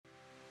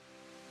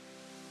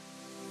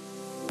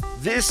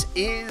This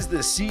is the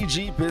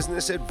CG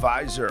Business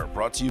Advisor,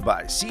 brought to you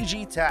by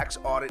CG Tax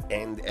Audit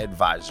and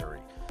Advisory.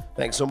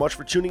 Thanks so much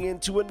for tuning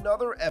in to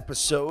another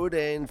episode,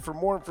 and for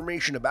more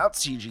information about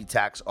CG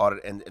Tax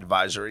Audit and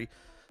Advisory,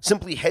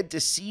 simply head to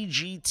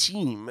cgteam.com.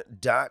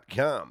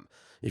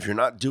 If you're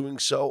not doing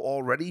so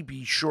already,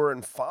 be sure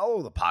and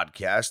follow the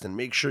podcast and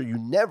make sure you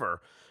never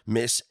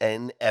miss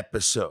an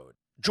episode.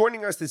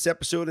 Joining us this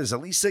episode is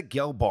Elisa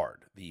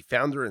Gelbard, the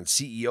founder and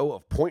CEO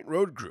of Point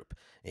Road Group,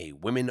 a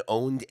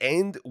women-owned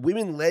and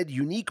women-led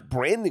unique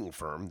branding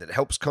firm that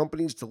helps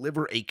companies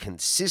deliver a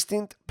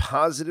consistent,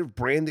 positive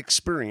brand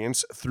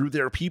experience through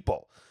their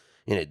people.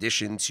 In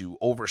addition to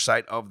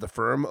oversight of the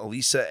firm,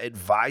 Elisa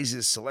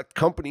advises select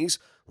companies,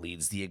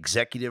 leads the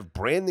executive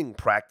branding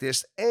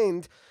practice,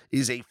 and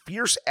is a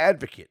fierce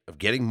advocate of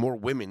getting more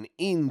women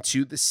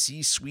into the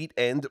C-suite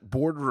and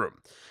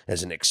boardroom.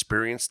 As an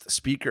experienced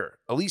speaker,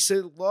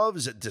 Elisa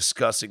loves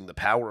discussing the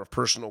power of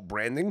personal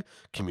branding,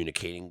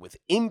 communicating with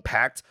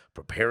impact,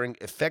 preparing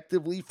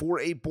effectively for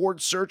a board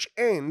search,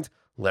 and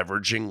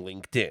leveraging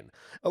LinkedIn.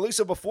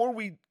 Elisa, before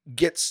we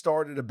get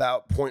started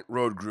about Point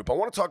Road Group, I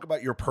want to talk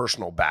about your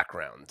personal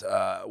background.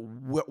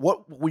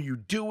 What were you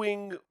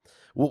doing?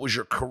 What was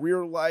your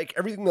career like?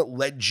 Everything that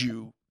led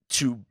you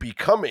to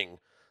becoming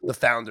the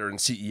founder and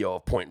CEO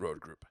of Point Road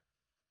Group.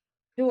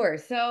 Sure.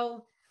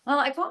 Well,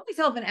 I call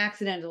myself an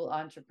accidental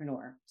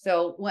entrepreneur.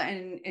 So,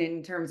 when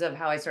in terms of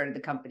how I started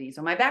the company,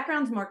 so my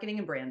background's marketing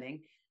and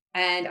branding,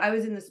 and I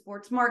was in the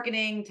sports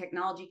marketing,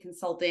 technology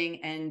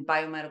consulting, and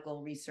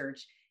biomedical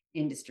research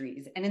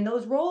industries. And in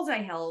those roles I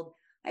held,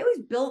 I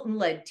always built and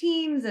led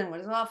teams, and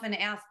was often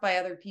asked by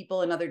other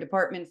people in other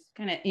departments,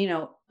 kind of,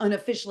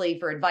 unofficially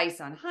for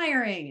advice on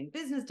hiring and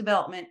business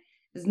development.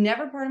 It was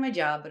never part of my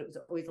job, but it was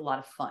always a lot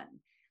of fun.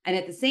 And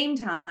at the same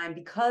time,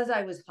 because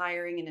I was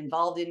hiring and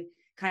involved in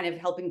kind of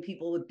helping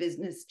people with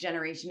business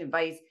generation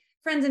advice,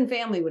 friends and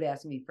family would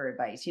ask me for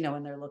advice,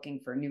 when they're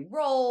looking for new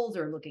roles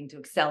or looking to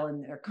excel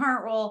in their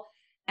current role.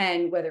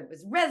 And whether it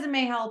was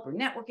resume help or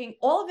networking,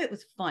 all of it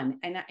was fun.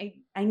 And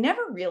I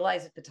never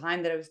realized at the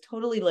time that I was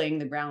totally laying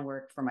the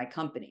groundwork for my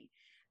company.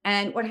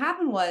 And what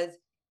happened was,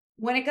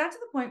 when it got to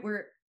the point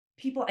where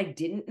people I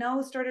didn't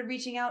know started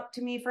reaching out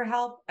to me for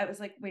help, I was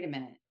like, wait a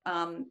minute.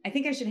 I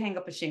think I should hang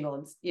up a shingle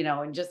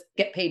and just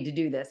get paid to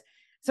do this.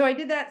 So I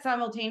did that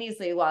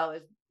simultaneously while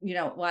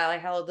I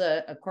held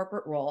a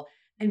corporate role,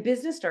 and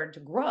business started to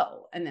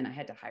grow. And then I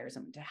had to hire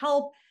someone to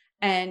help.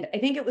 And I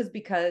think it was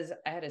because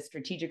I had a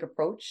strategic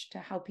approach to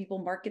how people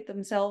market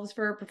themselves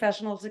for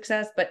professional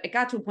success. But it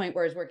got to a point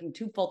where I was working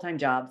two full-time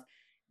jobs,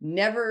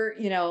 never,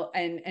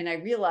 and I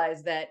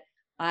realized that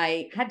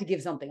I had to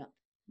give something up,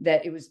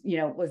 that it was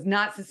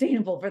not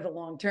sustainable for the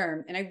long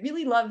term. And I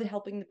really loved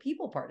helping the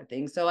people part of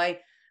things. So I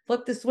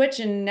flipped the switch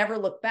and never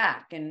looked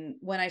back. And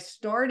when I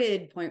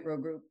started Point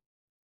Road Group,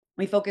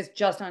 we focused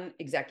just on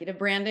executive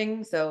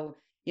branding. So,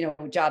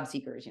 job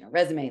seekers,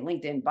 resume,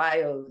 LinkedIn,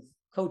 bios,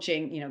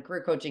 coaching,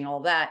 career coaching, all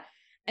of that.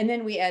 And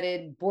then we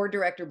added board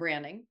director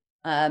branding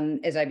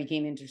as I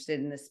became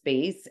interested in the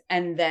space.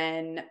 And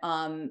then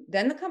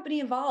the company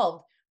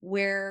evolved,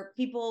 where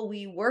people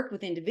we worked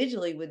with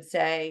individually would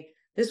say,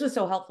 this was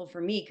so helpful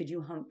for me. Could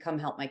you come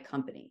help my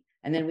company?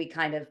 And then we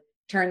kind of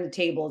turned the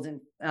tables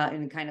and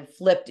kind of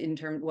flipped in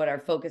terms of what our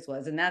focus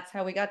was. And that's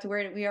how we got to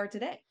where we are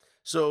today.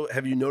 So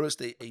have you noticed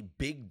a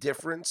big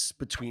difference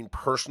between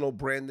personal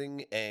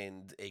branding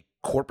and a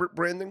corporate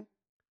branding?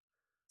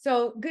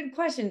 So good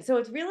question. So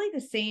it's really the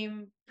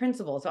same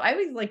principle. So I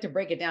always like to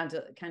break it down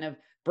to kind of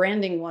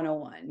branding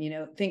 101.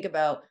 Think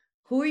about,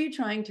 who are you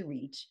trying to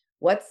reach?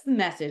 What's the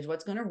message?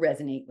 What's going to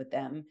resonate with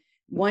them?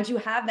 Once you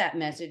have that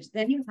message,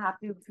 then you have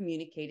to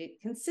communicate it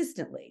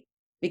consistently,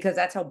 because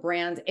that's how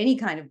brands, any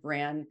kind of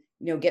brand,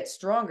 get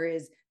stronger,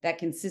 is that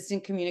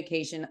consistent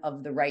communication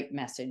of the right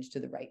message to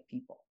the right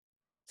people.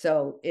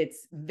 So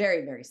it's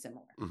very, very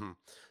similar. hmm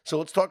So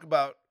let's talk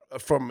about,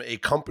 from a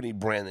company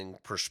branding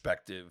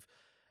perspective,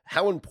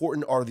 how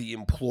important are the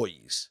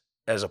employees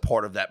as a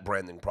part of that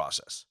branding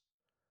process?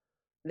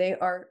 They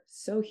are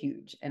so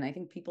huge, and I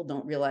think people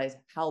don't realize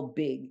how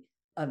big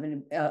of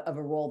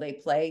a role they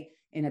play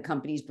in a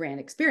company's brand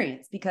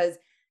experience. Because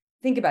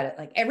think about it,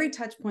 like every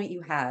touch point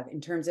you have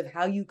in terms of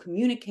how you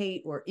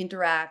communicate or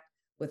interact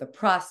with a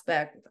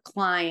prospect, with a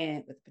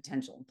client, with a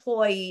potential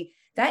employee,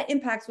 that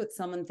impacts what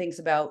someone thinks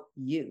about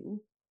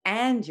you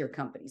and your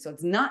company. So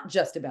it's not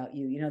just about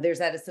you. There's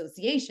that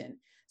association.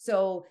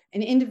 So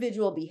an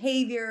individual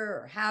behavior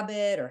or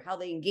habit or how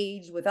they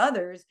engage with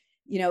others,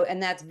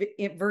 and that's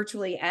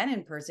virtually and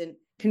in person,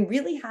 can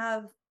really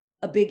have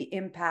a big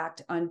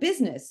impact on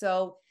business.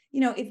 So,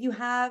 if you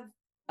have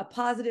a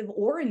positive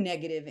or a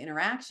negative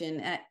interaction,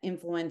 that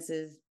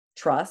influences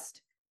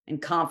trust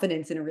and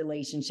confidence in a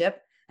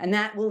relationship. And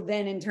that will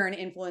then in turn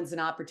influence an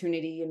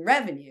opportunity and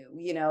revenue,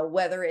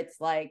 whether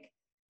it's like,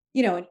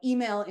 an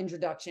email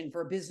introduction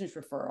for a business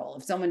referral.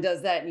 If someone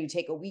does that and you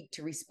take a week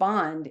to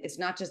respond, it's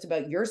not just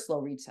about your slow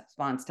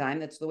response time.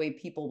 That's the way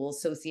people will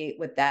associate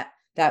with that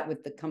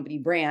with the company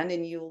brand,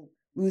 and you'll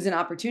lose an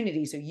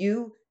opportunity. So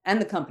you and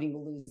the company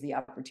will lose the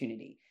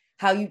opportunity.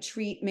 How you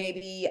treat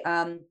maybe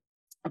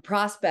a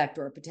prospect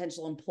or a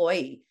potential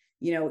employee,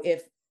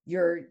 if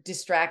you're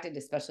distracted,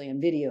 especially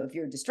in video, if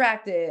you're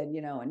distracted,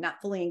 and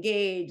not fully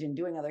engaged and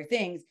doing other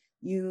things,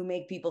 you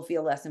make people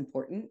feel less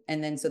important.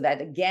 And then, so that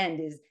again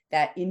is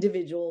that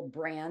individual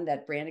brand,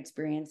 that brand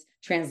experience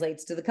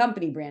translates to the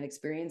company brand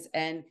experience,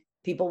 and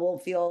people will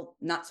feel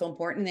not so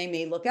important. They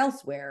may look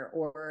elsewhere.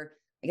 Or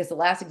I guess the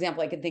last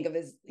example I can think of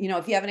is,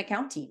 if you have an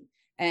account team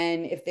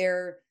and if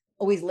they're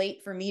always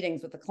late for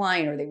meetings with the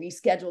client, or they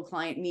reschedule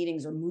client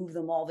meetings or move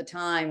them all the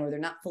time, or they're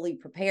not fully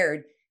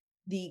prepared,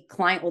 the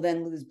client will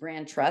then lose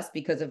brand trust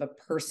because of a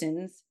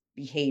person's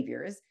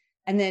behaviors.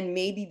 And then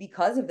maybe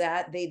because of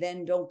that, they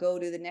then don't go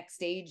to the next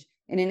stage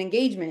in an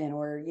engagement,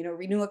 or,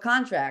 renew a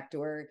contract,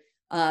 or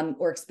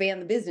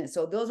expand the business.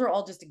 So those are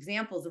all just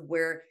examples of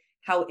where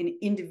how an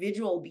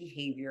individual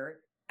behavior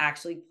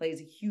actually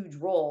plays a huge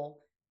role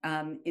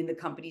in the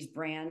company's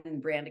brand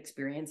and brand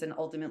experience, and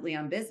ultimately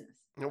on business.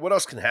 What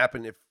else can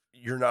happen if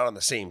you're not on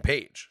the same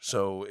page?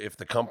 So if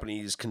the company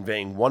is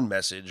conveying one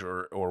message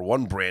or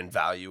one brand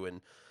value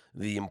and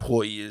the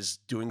employee is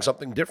doing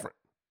something different.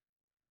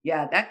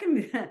 Yeah, that can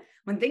be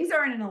when things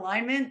aren't in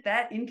alignment,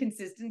 that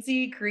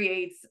inconsistency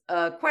creates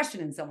a question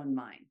in someone's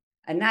mind.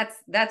 And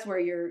that's where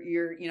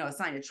you're, a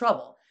sign of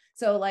trouble.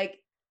 So like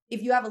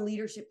if you have a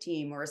leadership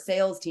team or a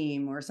sales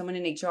team or someone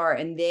in HR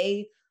and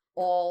they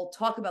all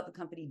talk about the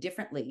company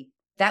differently,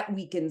 that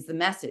weakens the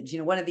message.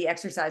 One of the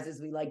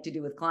exercises we like to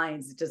do with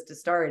clients just to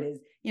start is,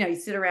 you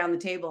sit around the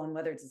table, and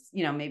whether it's,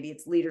 maybe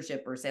it's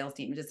leadership or sales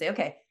team, just say,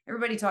 okay,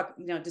 everybody talk,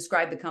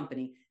 describe the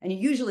company. And you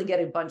usually get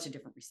a bunch of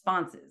different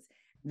responses.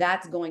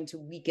 That's going to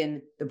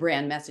weaken the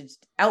brand message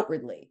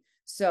outwardly.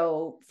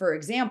 So, for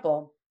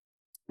example,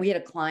 we had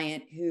a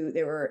client who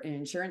they were an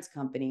insurance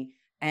company,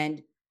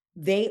 and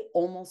they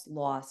almost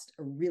lost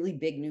a really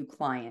big new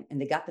client,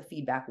 and they got the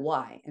feedback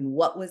why. And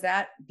what was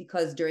that?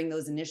 Because during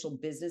those initial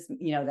business,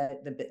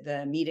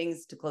 the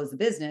meetings to close the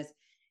business,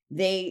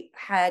 they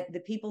had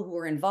the people who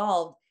were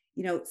involved,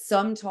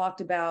 some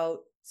talked about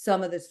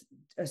some of this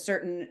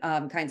certain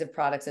kinds of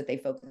products that they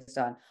focused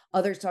on.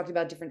 Others talked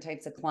about different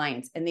types of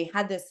clients, and they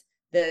had this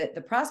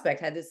the prospect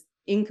had this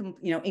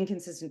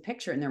inconsistent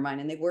picture in their mind,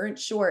 and they weren't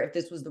sure if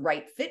this was the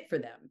right fit for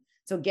them.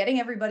 So getting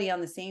everybody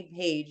on the same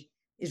page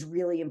is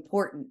really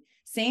important.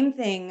 Same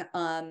thing,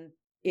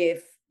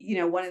 if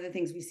one of the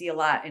things we see a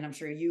lot, and I'm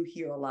sure you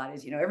hear a lot,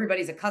 is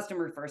everybody's a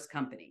customer first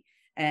company,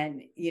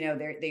 and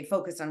they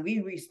focus on, we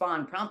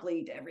respond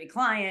promptly to every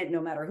client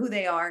no matter who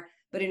they are.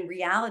 But in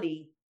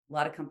reality, a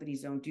lot of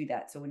companies don't do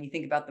that. So when you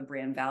think about the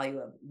brand value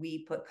of, we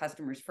put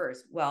customers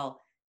first, well,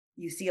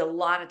 you see a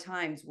lot of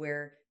times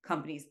where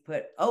companies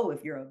put, oh,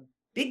 if you're a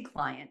big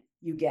client,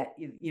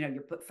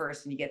 you're put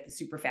first and you get the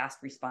super fast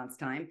response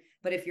time.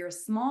 But if you're a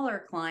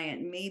smaller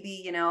client,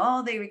 maybe,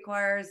 they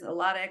requires a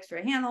lot of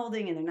extra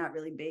handholding and they're not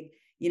really big,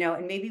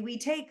 and maybe we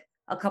take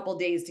a couple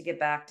days to get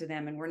back to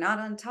them and we're not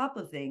on top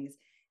of things,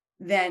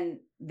 then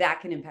that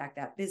can impact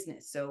that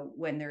business. So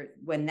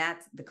when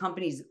that's the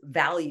company's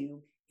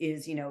value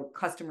is,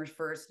 customers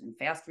first and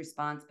fast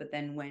response, but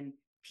then when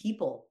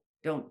people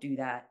don't do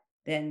that,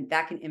 then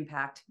that can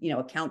impact,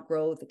 account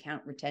growth,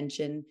 account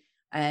retention.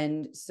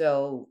 And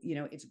so,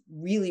 it's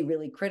really,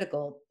 really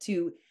critical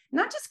to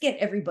not just get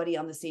everybody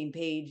on the same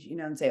page,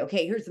 and say,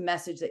 okay, here's the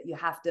message that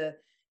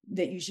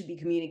you should be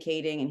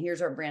communicating, and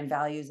here's our brand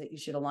values that you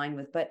should align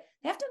with, but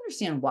they have to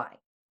understand why,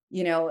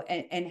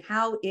 and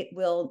how it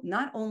will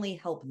not only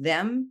help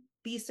them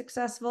be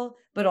successful,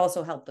 but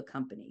also help the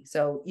company.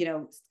 So,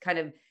 kind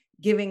of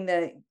giving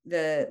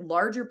the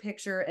larger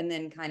picture, and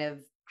then kind of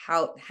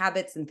how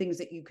habits and things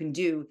that you can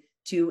do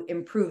to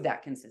improve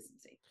that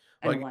consistency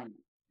and Like, alignment.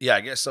 yeah,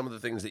 I guess some of the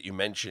things that you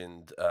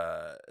mentioned,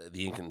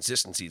 the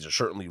inconsistencies are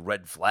certainly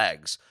red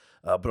flags.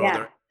 But are Yeah.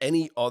 there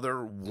any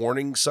other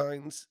warning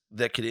signs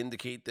that could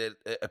indicate that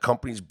a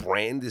company's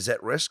brand is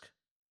at risk?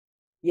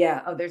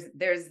 Yeah. Oh,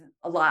 there's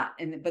a lot.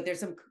 But there's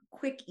some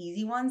quick,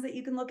 easy ones that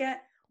you can look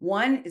at.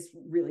 One is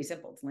really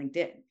simple. It's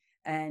LinkedIn.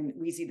 And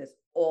we see this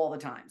all the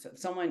time. So if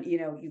someone,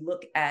 you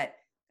look at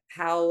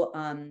how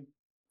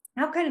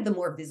kind of the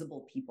more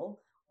visible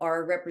people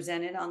are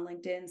represented on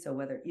LinkedIn. So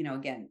whether,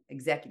 again,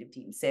 executive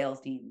team, sales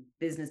team,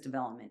 business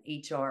development,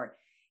 HR,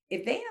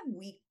 if they have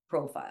weak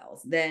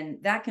profiles, then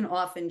that can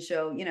often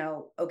show,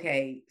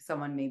 okay,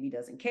 someone maybe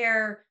doesn't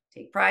care,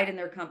 take pride in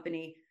their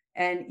company.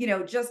 And,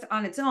 just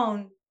on its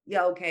own,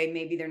 yeah, okay,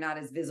 maybe they're not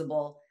as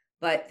visible.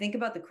 But think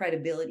about the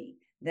credibility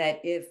that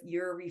if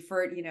you're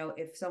referred,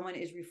 if someone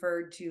is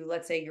referred to,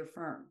 let's say your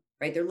firm,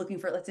 right?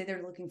 Let's say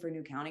they're looking for a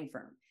new accounting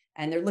firm,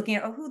 and they're looking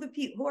at, oh, who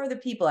are the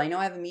people? I know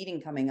I have a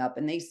meeting coming up,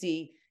 and they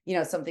see,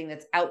 something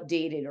that's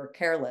outdated or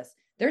careless.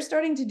 They're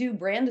starting to do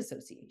brand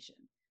association.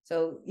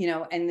 So,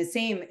 and the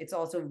same, it's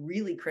also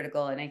really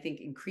critical, and I think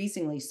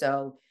increasingly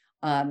so,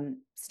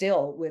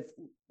 still, with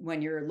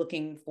when you're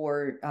looking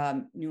for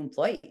new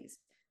employees,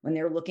 when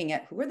they're looking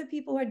at who are the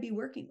people I'd be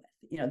working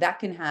with, that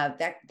can have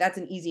that's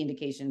an easy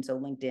indication. So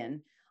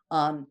LinkedIn,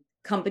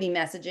 company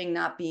messaging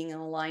not being in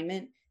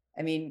alignment.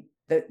 I mean,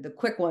 the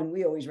quick one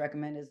we always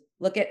recommend is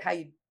look at how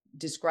you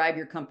describe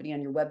your company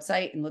on your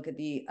website, and look at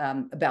the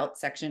about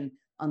section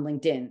on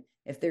LinkedIn.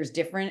 If there's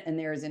different and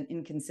there's an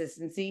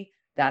inconsistency,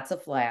 that's a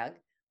flag,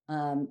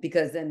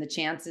 because then the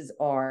chances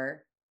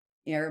are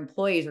your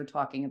employees are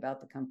talking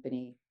about the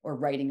company or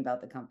writing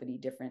about the company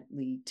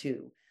differently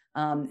too.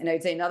 And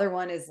I'd say another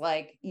one is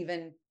like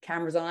even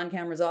cameras on,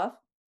 cameras off.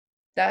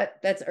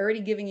 That's already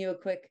giving you a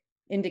quick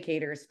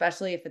indicator,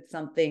 especially if it's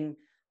something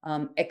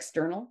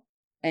external,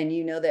 and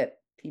you know that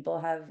people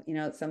have,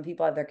 some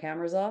people have their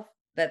cameras off.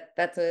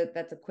 That's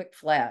a quick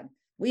flag.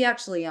 We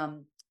actually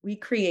we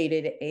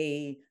created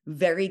a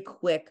very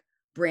quick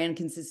brand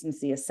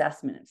consistency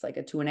assessment. It's like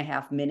a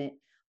 2.5 minute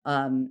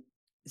um,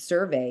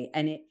 survey,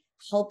 and it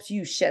helps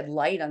you shed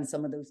light on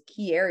some of those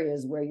key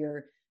areas where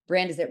your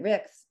brand is at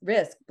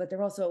risk, but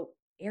they're also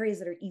areas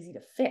that are easy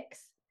to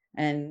fix.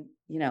 And,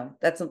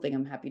 that's something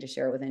I'm happy to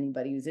share with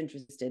anybody who's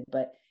interested.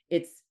 But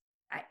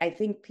I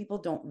think people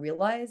don't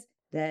realize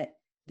that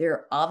there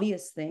are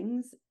obvious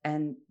things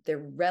and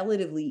they're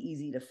relatively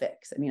easy to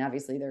fix. I mean,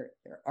 obviously, there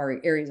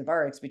are areas of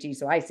our expertise.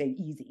 So I say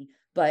easy,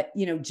 but,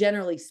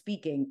 generally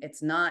speaking,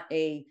 it's not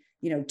a,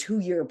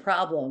 2-year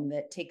problem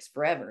that takes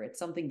forever. It's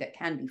something that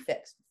can be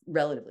fixed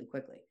relatively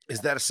quickly.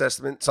 Is that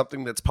assessment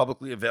something that's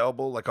publicly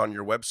available, like on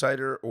your website,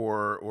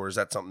 or is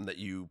that something that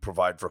you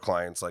provide for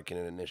clients, like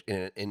in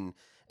an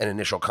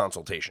initial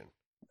consultation?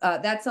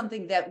 That's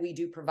something that we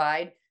do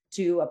provide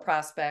to a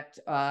prospect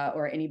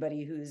or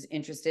anybody who's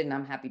interested, and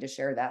I'm happy to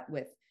share that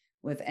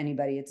with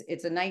anybody.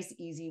 It's a nice,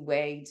 easy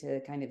way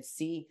to kind of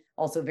see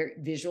also very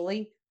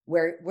visually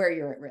where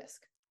you're at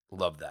risk.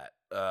 Love that.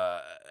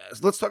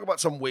 Let's talk about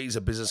some ways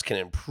a business can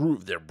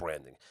improve their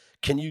branding.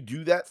 Can you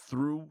do that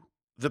through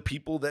the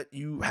people that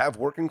you have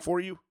working for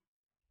you?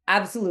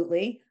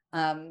 Absolutely.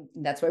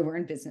 That's why we're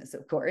in business,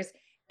 of course.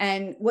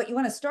 And what you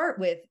want to start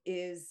with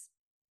is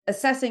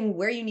assessing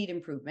where you need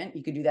improvement.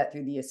 You could do that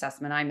through the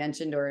assessment I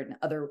mentioned or in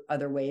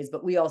other ways,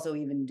 but we also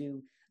even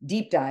do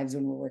deep dives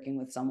when we're working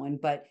with someone.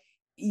 But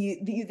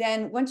you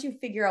then, once you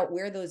figure out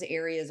where those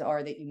areas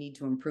are that you need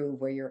to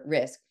improve, where you're at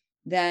risk,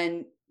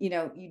 then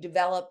you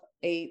develop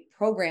a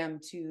program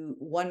to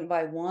one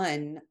by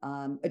one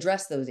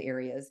address those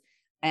areas.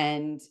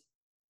 And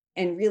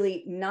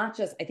really not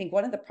just, I think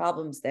one of the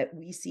problems that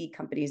we see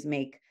companies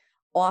make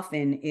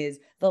often is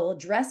they'll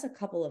address a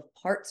couple of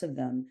parts of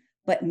them,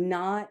 but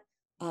not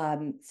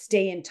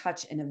stay in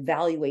touch and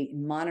evaluate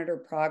and monitor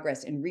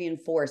progress and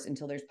reinforce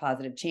until there's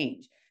positive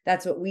change.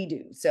 That's what we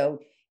do. So,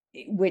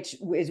 which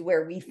is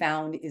where we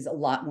found is a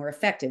lot more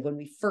effective. When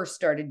we first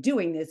started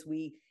doing this,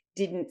 we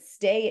didn't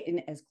stay in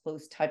as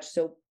close touch.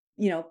 So,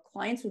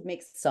 clients would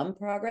make some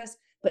progress,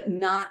 but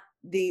not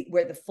the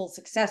full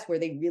success where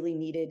they really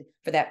needed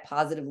for that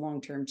positive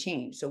long-term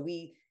change. So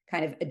we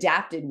kind of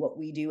adapted what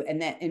we do,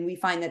 and we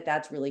find that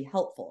that's really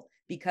helpful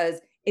because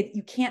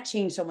you can't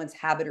change someone's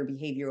habit or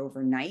behavior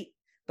overnight,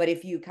 but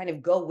if you kind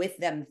of go with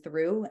them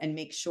through and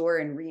make sure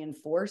and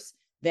reinforce,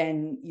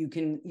 then you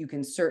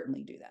can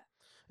certainly do that.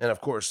 And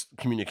of course,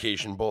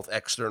 communication, both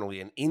externally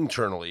and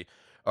internally,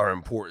 are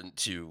important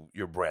to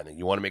your branding.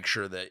 You want to make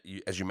sure that,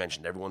 as you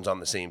mentioned, everyone's on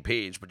the same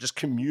page, but just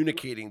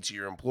communicating to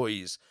your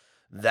employees,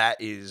 that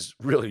is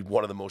really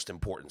one of the most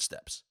important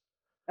steps.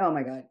 Oh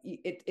my God.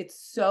 It's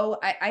so,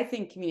 I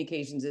think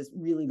communications is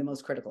really the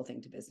most critical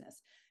thing to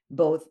business,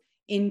 both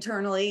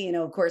internally,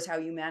 of course, how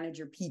you manage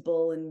your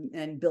people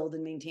and build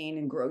and maintain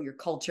and grow your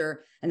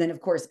culture. And then, of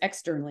course,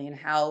 externally and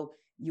how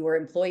your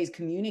employees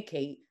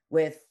communicate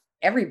with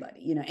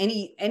everybody,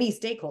 any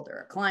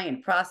stakeholder, a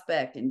client,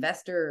 prospect,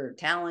 investor,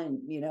 talent,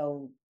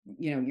 your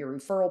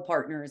referral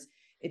partners.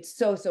 It's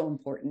so, so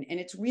important. And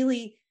it's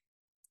really,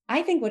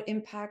 I think what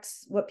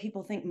impacts what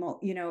people think,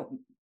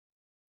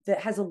 that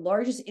has the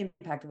largest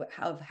impact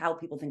of how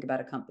people think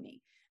about a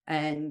company.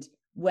 And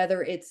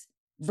whether it's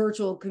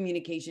virtual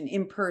communication,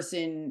 in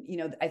person,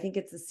 I think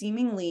it's the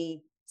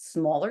seemingly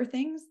smaller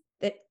things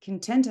that can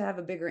tend to have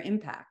a bigger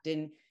impact.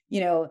 And,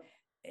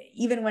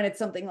 even when it's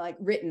something like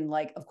written,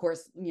 like, of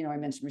course, I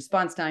mentioned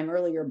response time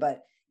earlier,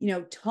 but,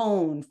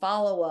 tone,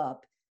 follow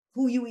up,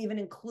 who you even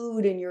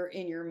include in your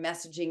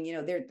messaging,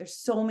 there's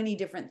so many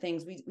different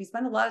things. We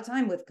spend a lot of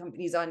time with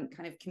companies on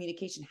kind of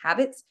communication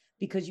habits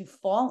because you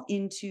fall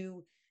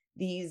into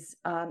these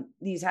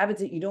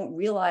habits that you don't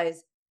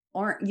realize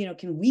aren't,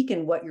 can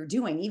weaken what you're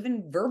doing.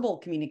 Even verbal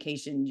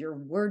communication, your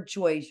word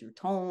choice, your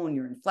tone,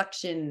 your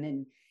inflection,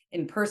 and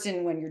in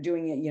person when you're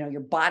doing it, your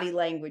body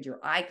language,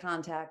 your eye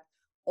contact,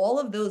 all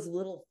of those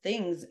little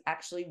things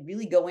actually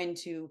really go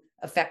into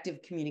effective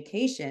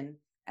communication.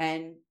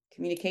 And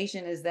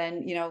communication is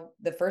then,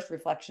 the first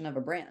reflection of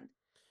a brand.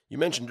 You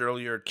mentioned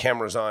earlier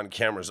cameras on,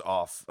 cameras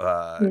off,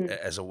 Mm.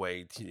 as a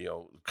way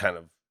to, kind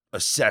of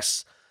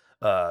assess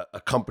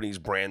a company's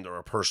brand or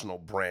a personal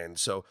brand.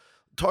 So,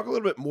 talk a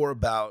little bit more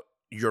about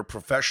your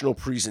professional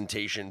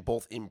presentation,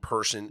 both in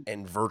person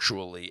and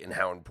virtually, and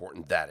how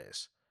important that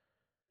is.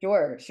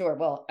 Sure, sure.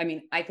 Well, I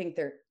mean, I think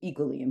they're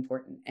equally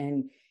important.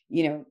 And,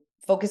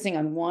 focusing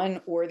on one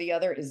or the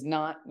other is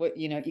not what,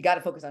 you got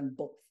to focus on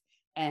both.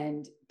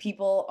 And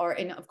people are,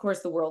 and of course,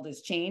 the world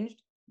has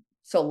changed.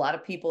 So a lot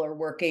of people are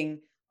working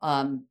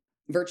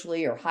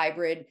virtually or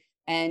hybrid.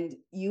 And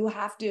you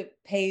have to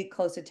pay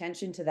close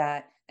attention to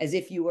that as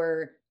if you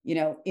were,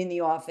 in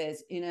the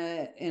office, in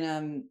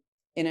an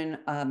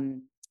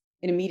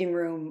in a meeting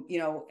room,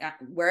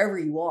 wherever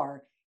you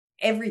are.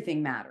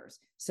 Everything matters.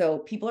 So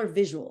people are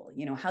visual,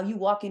 how you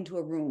walk into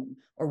a room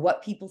or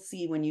what people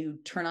see when you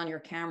turn on your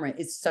camera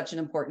is such an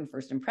important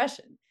first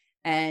impression.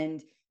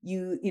 And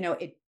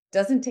it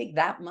doesn't take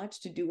that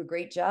much to do a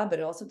great job, but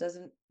it also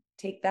doesn't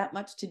take that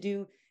much to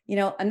do,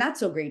 a not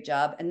so great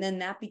job. And then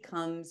that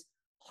becomes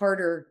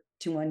harder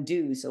to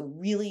undo. So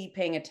really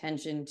paying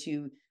attention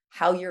to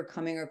how you're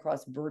coming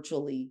across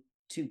virtually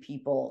to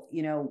people,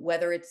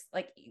 whether it's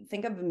like,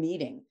 think of a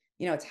meeting,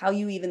 it's how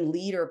you even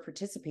lead or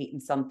participate in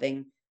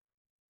something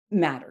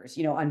matters,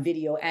 on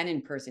video and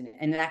in person.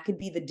 And that could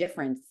be the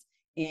difference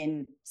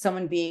in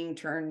someone being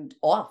turned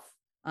off,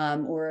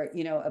 or,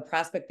 a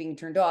prospect being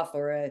turned off,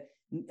 or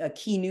a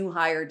key new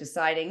hire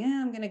deciding,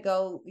 I'm going to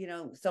go,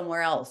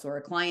 somewhere else, or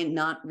a client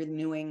not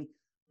renewing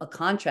a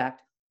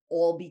contract,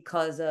 all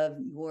because of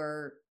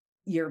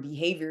your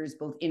behaviors,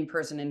 both in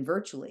person and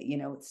virtually,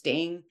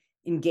 staying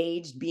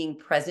engaged, being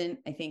present.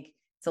 I think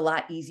it's a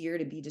lot easier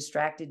to be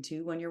distracted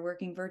too when you're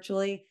working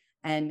virtually,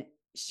 and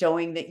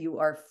showing that you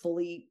are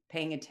fully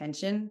paying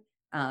attention,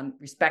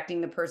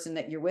 respecting the person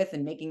that you're with,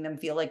 and making them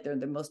feel like they're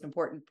the most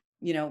important,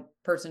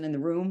 person in the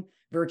room,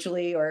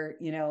 virtually or,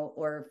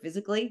 or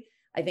physically,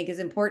 I think is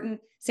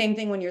important. Same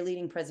thing when you're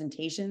leading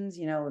presentations,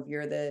 if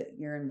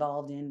you're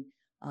involved in,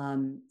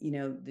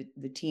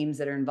 the teams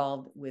that are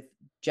involved with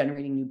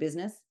generating new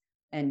business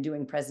and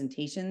doing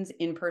presentations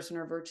in person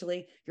or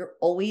virtually, you're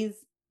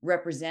always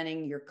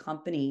representing your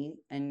company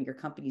and your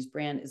company's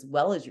brand as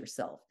well as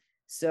yourself.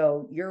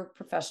 So your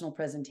professional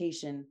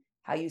presentation,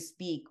 how you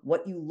speak,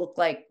 what you look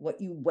like,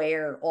 what you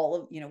wear, all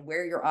of,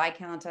 where your eye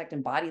contact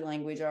and body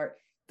language are,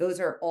 those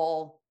are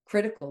all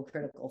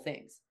critical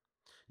things.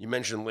 You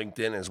mentioned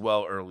LinkedIn as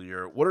well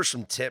earlier. What are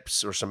some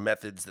tips or some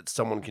methods that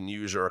someone can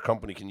use or a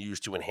company can use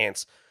to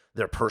enhance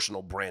their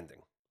personal branding?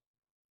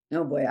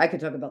 Oh boy, I could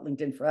talk about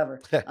LinkedIn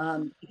forever.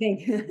 I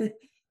think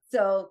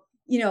so,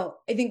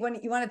 I think when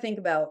you want to think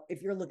about,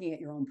 if you're looking at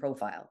your own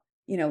profile,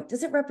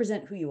 does it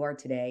represent who you are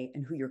today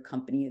and who your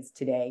company is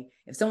today?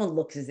 If someone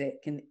looks at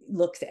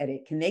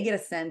it, can they get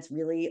a sense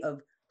really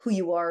of who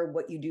you are,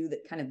 what you do,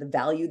 that kind of the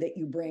value that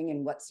you bring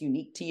and what's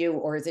unique to you?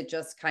 Or is it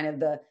just kind of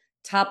the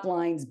top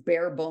lines,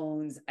 bare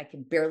bones? I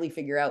could barely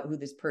figure out who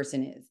this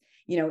person is.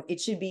 It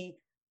should be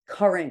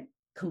current,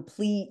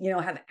 complete,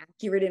 have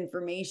accurate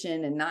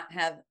information, and not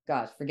have,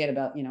 gosh, forget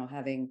about,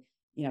 having,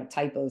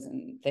 typos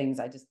and things.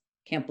 I just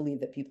can't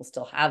believe that people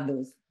still have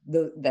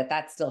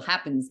that still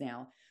happens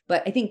now.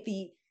 But I think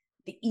the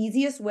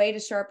easiest way to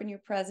sharpen your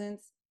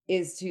presence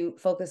is to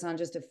focus on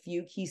just a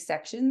few key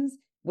sections,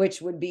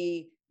 which would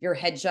be your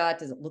headshot.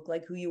 Does it look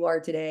like who you are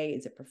today?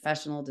 Is it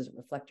professional? Does it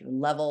reflect your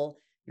level?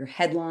 Your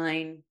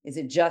headline, is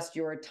it just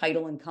your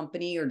title and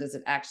company, or does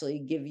it actually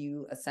give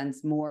you a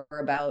sense more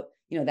about,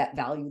 that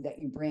value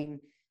that you bring?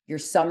 Your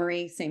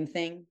summary, same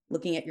thing,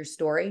 looking at your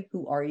story,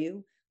 who are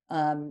you?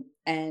 And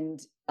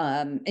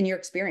your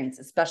experience,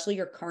 especially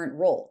your current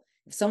role.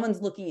 If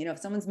someone's looking, if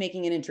someone's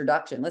making an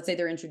introduction, let's say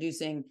they're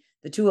introducing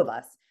the two of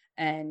us,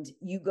 and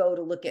you go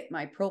to look at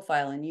my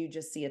profile and you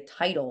just see a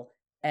title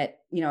at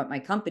my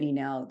company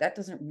now, that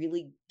doesn't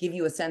really give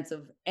you a sense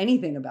of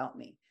anything about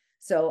me.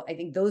 So I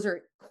think those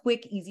are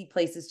quick, easy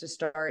places to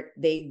start.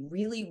 They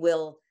really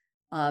will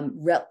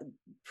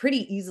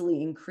pretty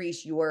easily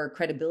increase your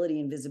credibility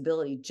and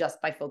visibility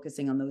just by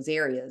focusing on those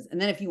areas. And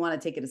then if you want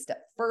to take it a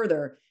step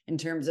further in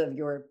terms of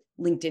your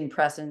LinkedIn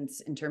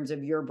presence, in terms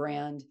of your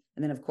brand,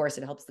 and then of course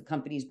it helps the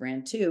company's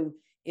brand too,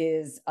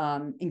 is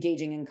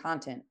engaging in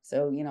content.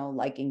 So,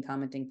 liking,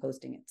 commenting,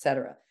 posting,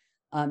 etc.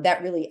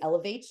 That really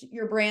elevates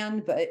your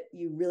brand, but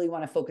you really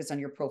want to focus on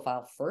your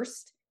profile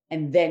first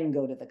and then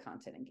go to the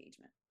content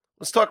engagement.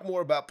 Let's talk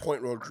more about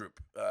Point Road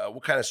Group.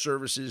 What kind of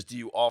services do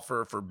you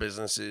offer for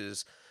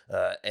businesses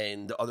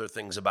and other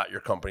things about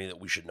your company that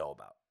we should know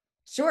about?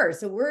 Sure.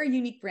 So we're a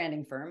unique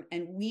branding firm,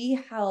 and we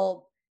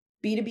help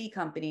B2B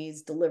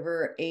companies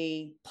deliver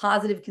a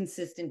positive,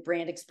 consistent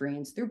brand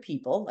experience through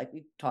people, like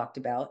we talked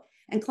about.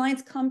 And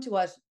clients come to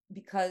us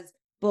because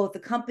both the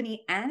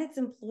company and its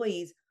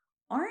employees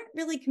aren't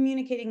really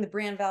communicating the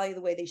brand value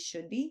the way they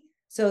should be.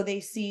 So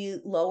they see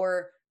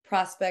lower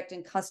prospect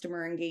and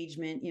customer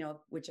engagement,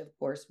 which of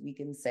course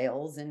weakens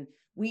sales. And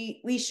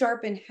we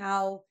sharpen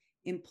how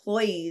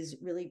employees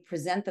really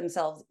present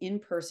themselves in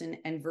person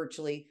and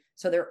virtually,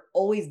 so they're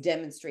always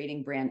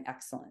demonstrating brand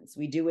excellence.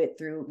 We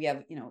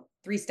have,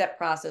 three-step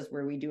process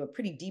where we do a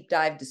pretty deep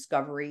dive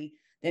discovery.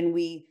 Then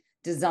we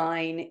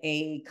design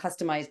a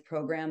customized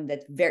program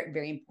that's very,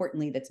 very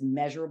importantly, that's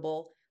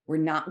measurable. We're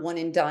not one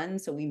and done.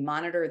 So we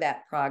monitor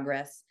that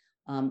progress.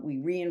 We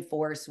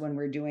reinforce when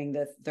we're doing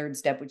the third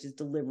step, which is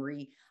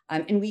delivery.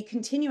 And we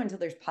continue until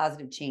there's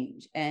positive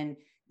change. And,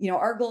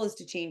 our goal is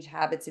to change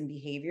habits and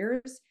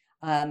behaviors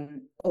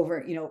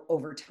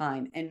over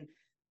time. And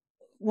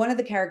one of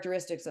the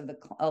characteristics of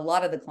a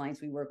lot of the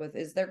clients we work with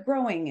is they're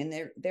growing, and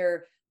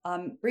they're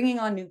bringing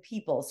on new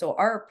people. So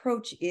our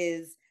approach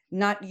is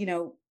not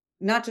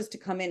not just to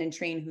come in and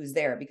train who's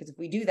there, because if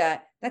we do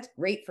that, that's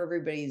great for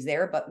everybody who's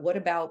there. But what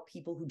about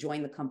people who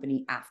join the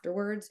company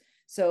afterwards?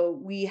 So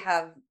we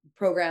have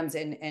programs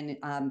and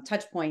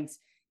touch points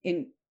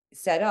in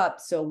set up.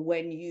 So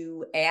when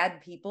you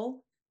add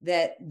people,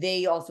 that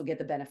they also get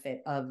the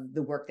benefit of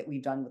the work that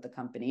we've done with the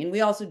company. And we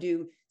also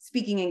do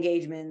speaking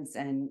engagements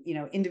and,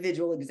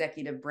 individual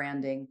executive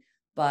branding,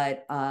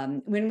 but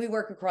when we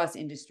work across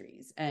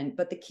industries.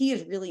 But the key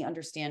is really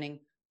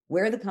understanding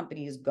where the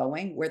company is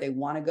going, where they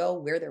want to go,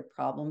 where their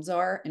problems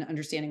are, and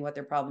understanding what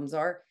their problems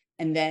are,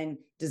 and then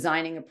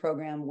designing a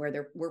program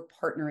where we're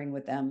partnering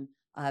with them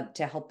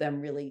to help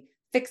them really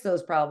fix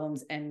those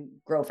problems and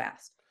grow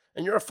fast.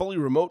 And you're a fully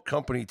remote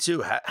company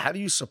too. How do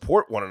you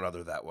support one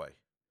another that way?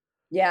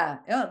 Yeah,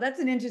 oh, that's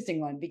an interesting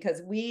one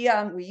because we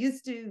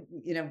used to,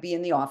 be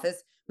in the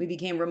office. We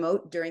became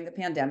remote during the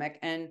pandemic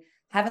and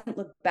haven't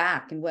looked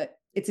back. And what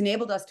it's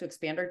enabled us to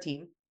expand our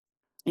team,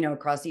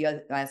 across the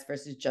US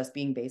versus just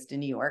being based in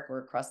New York or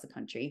across the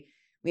country.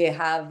 We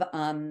have,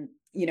 our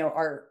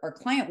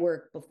client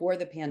work before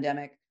the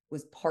pandemic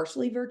was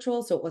partially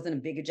virtual, so it wasn't a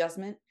big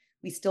adjustment.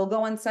 We still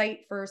go on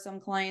site for some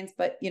clients,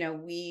 but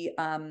we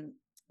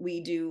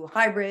do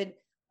hybrid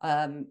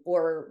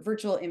or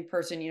virtual in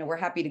person. We're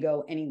happy to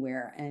go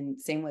anywhere, and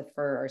same with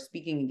for our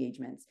speaking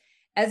engagements.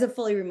 As a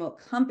fully remote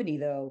company,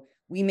 though,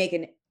 we make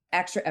an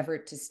extra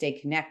effort to stay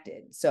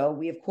connected. So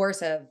we of course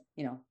have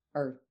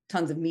our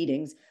tons of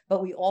meetings,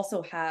 but we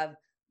also have a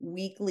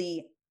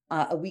weekly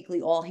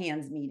all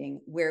hands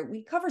meeting where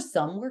we cover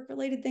some work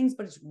related things,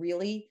 but it's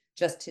really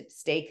just to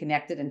stay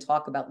connected and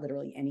talk about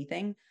literally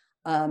anything.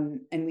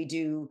 And we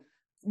do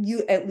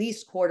at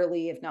least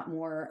quarterly, if not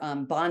more,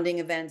 bonding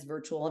events,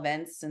 virtual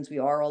events, since we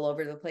are all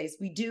over the place.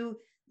 We do,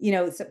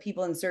 some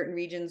people in certain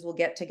regions will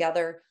get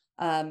together.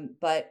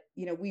 But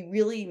we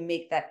really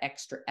make that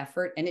extra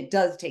effort, and it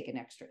does take an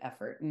extra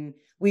effort. And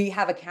we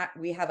have a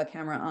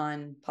camera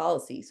on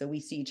policy, so we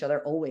see each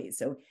other always.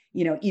 So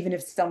even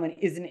if someone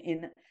isn't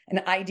in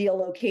an ideal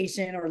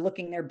location or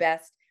looking their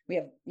best, we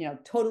have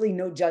totally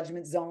no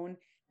judgment zone,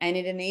 and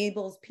it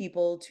enables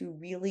people to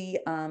really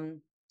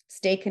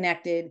stay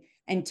connected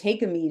and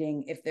take a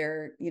meeting if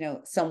they're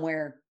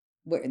somewhere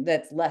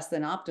that's less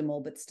than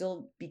optimal, but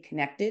still be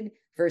connected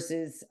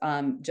versus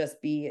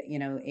just be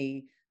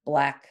a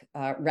black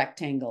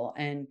rectangle.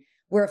 And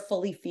we're a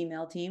fully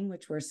female team,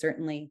 which we're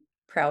certainly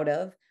proud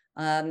of.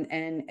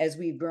 And as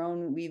we've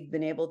grown, we've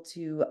been able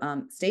to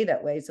stay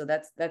that way. So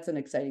that's an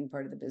exciting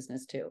part of the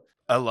business too.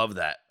 I love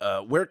that.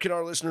 Where can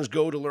our listeners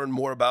go to learn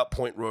more about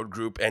Point Road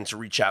Group and to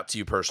reach out to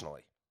you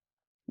personally?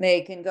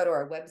 They can go to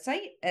our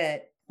website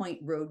at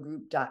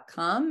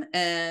pointroadgroup.com,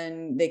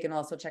 and they can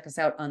also check us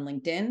out on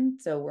LinkedIn.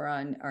 So we're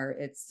on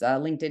it's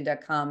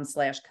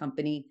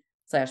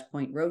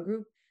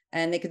linkedin.com/company/pointroadgroup.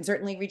 And they can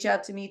certainly reach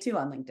out to me too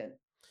on LinkedIn.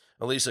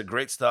 Alisa,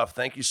 great stuff.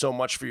 Thank you so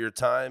much for your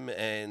time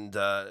and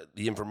the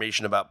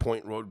information about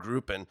Point Road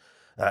Group. And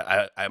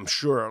I'm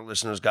sure our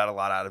listeners got a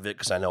lot out of it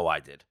because I know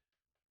I did.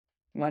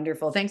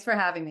 Wonderful. Thanks for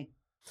having me.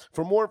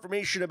 For more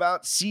information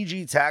about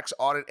CG Tax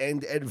Audit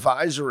and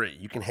Advisory,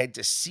 you can head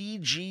to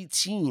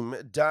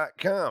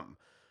cgteam.com.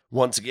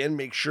 Once again,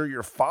 make sure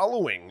you're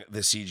following the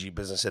CG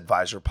Business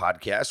Advisor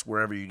podcast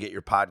wherever you get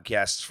your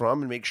podcasts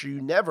from, and make sure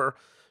you never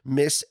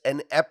miss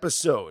an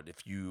episode.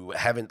 If you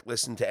haven't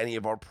listened to any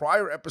of our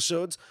prior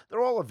episodes,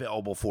 they're all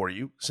available for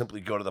you.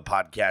 Simply go to the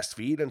podcast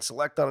feed and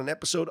select on an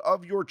episode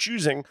of your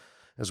choosing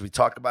as we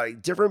talk about a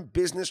different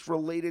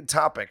business-related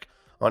topic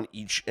on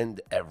each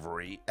and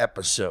every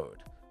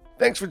episode.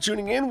 Thanks for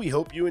tuning in. We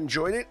hope you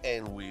enjoyed it,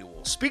 and we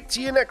will speak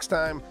to you next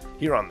time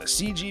here on the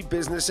CG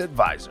Business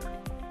Advisor.